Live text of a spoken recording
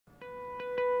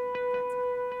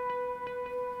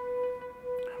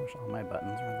I wish all my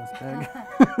buttons were this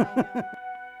big.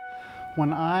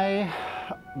 When I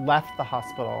left the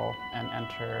hospital and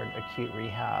entered acute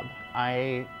rehab,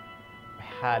 I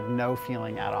had no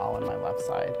feeling at all in my left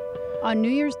side. On New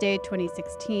Year's Day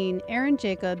 2016, Aaron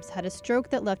Jacobs had a stroke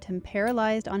that left him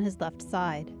paralyzed on his left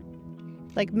side.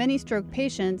 Like many stroke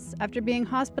patients, after being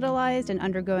hospitalized and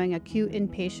undergoing acute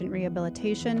inpatient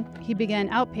rehabilitation, he began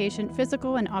outpatient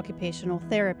physical and occupational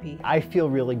therapy. I feel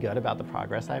really good about the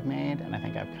progress I've made, and I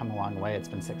think I've come a long way. It's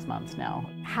been 6 months now.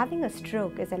 Having a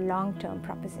stroke is a long-term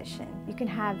proposition. You can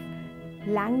have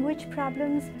language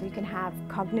problems, you can have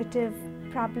cognitive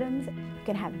problems, you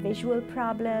can have visual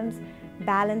problems,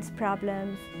 balance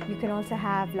problems. You can also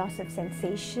have loss of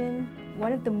sensation.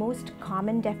 One of the most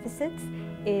common deficits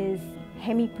is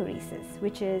hemiparesis,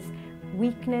 which is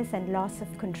weakness and loss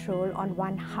of control on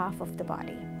one half of the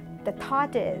body. The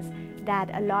thought is that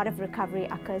a lot of recovery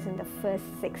occurs in the first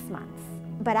 6 months.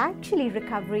 But actually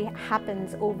recovery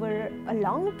happens over a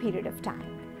long period of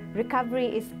time.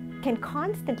 Recovery can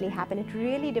constantly happen. It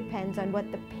really depends on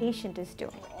what the patient is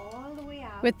doing.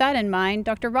 With that in mind,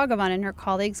 Dr. Raghavan and her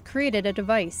colleagues created a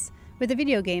device with a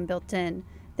video game built in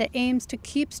that aims to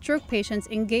keep stroke patients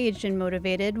engaged and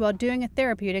motivated while doing a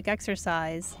therapeutic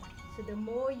exercise. So the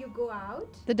more you go out...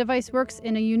 The device works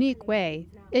in a unique way.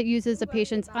 It uses a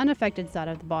patient's unaffected side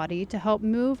of the body to help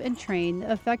move and train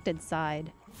the affected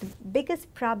side. The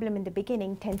biggest problem in the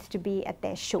beginning tends to be at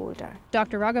their shoulder.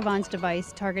 Dr. Raghavan's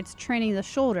device targets training the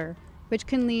shoulder, which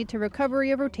can lead to recovery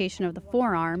of rotation of the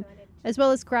forearm, as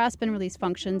well as grasp and release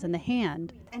functions in the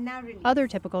hand. And now release. Other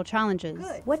typical challenges.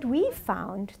 Good. What we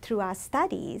found through our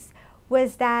studies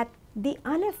was that the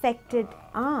unaffected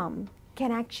arm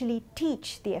can actually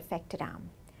teach the affected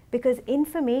arm, because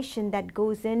information that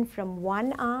goes in from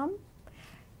one arm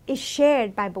is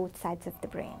shared by both sides of the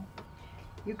brain.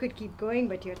 You could keep going,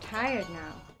 but you're tired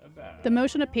now. The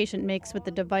motion a patient makes with the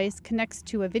device connects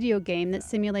to a video game that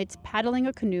simulates paddling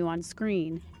a canoe on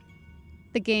screen.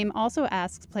 The game also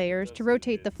asks players to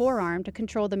rotate the forearm to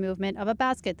control the movement of a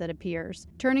basket that appears,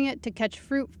 turning it to catch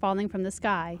fruit falling from the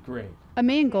sky. Great. A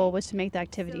main goal was to make the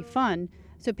activity fun,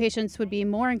 so patients would be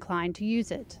more inclined to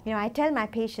use it. You know, I tell my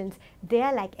patients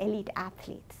they're like elite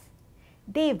athletes.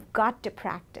 They've got to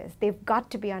practice. They've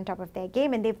got to be on top of their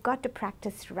game, and they've got to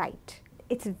practice right.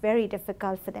 It's very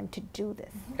difficult for them to do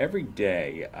this. Every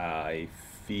day I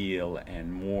feel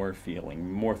and more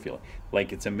feeling,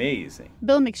 like it's amazing.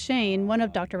 Bill McShane, one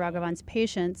of Dr. Raghavan's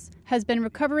patients, has been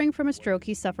recovering from a stroke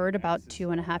he suffered about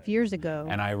 2.5 years ago.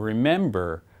 And I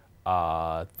remember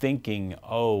thinking,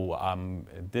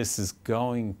 this is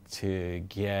going to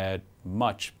get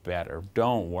much better.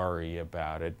 Don't worry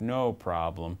about it, no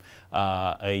problem.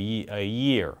 A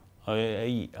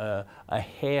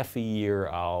half a year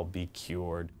I'll be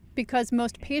cured. Because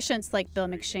most patients like Bill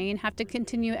McShane have to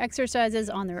continue exercises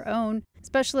on their own,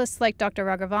 specialists like Dr.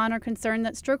 Raghavan are concerned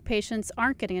that stroke patients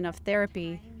aren't getting enough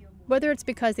therapy, whether it's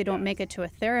because they don't make it to a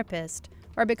therapist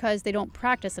or because they don't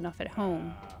practice enough at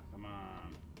home.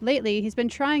 Lately, he's been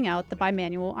trying out the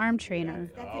bimanual arm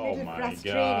trainer. That's a little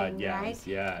frustrating, right?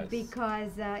 Yes.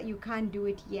 Because you can't do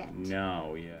it yet.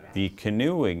 No, yeah. The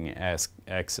canoeing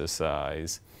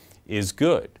exercise is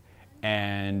good,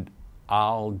 and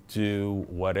I'll do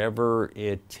whatever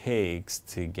it takes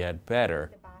to get better.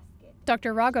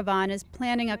 Dr. Raghavan is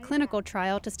planning a clinical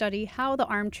trial to study how the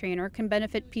arm trainer can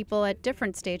benefit people at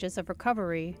different stages of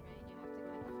recovery.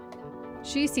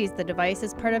 She sees the device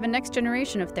as part of a next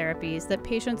generation of therapies that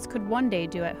patients could one day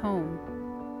do at home.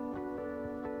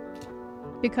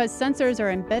 Because sensors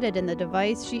are embedded in the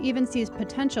device, she even sees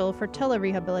potential for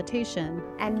telerehabilitation.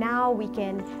 And now we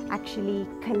can actually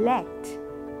collect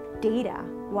data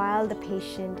while the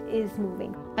patient is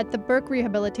moving. At the Burke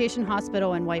Rehabilitation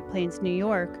Hospital in White Plains, New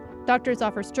York, doctors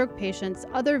offer stroke patients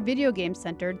other video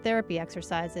game-centered therapy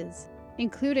exercises,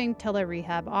 including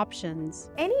telerehab options.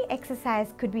 Any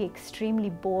exercise could be extremely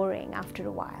boring after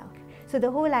a while. So the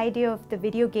whole idea of the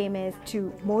video game is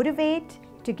to motivate,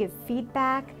 to give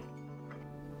feedback.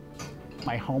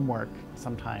 My homework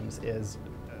sometimes is,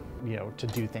 to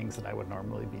do things that I would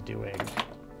normally be doing.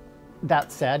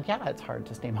 That said, yeah, it's hard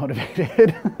to stay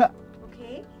motivated.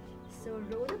 Okay, so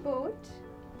row the boat.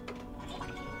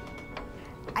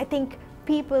 I think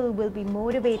people will be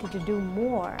motivated to do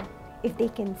more if they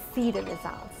can see the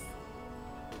results.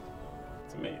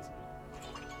 It's amazing.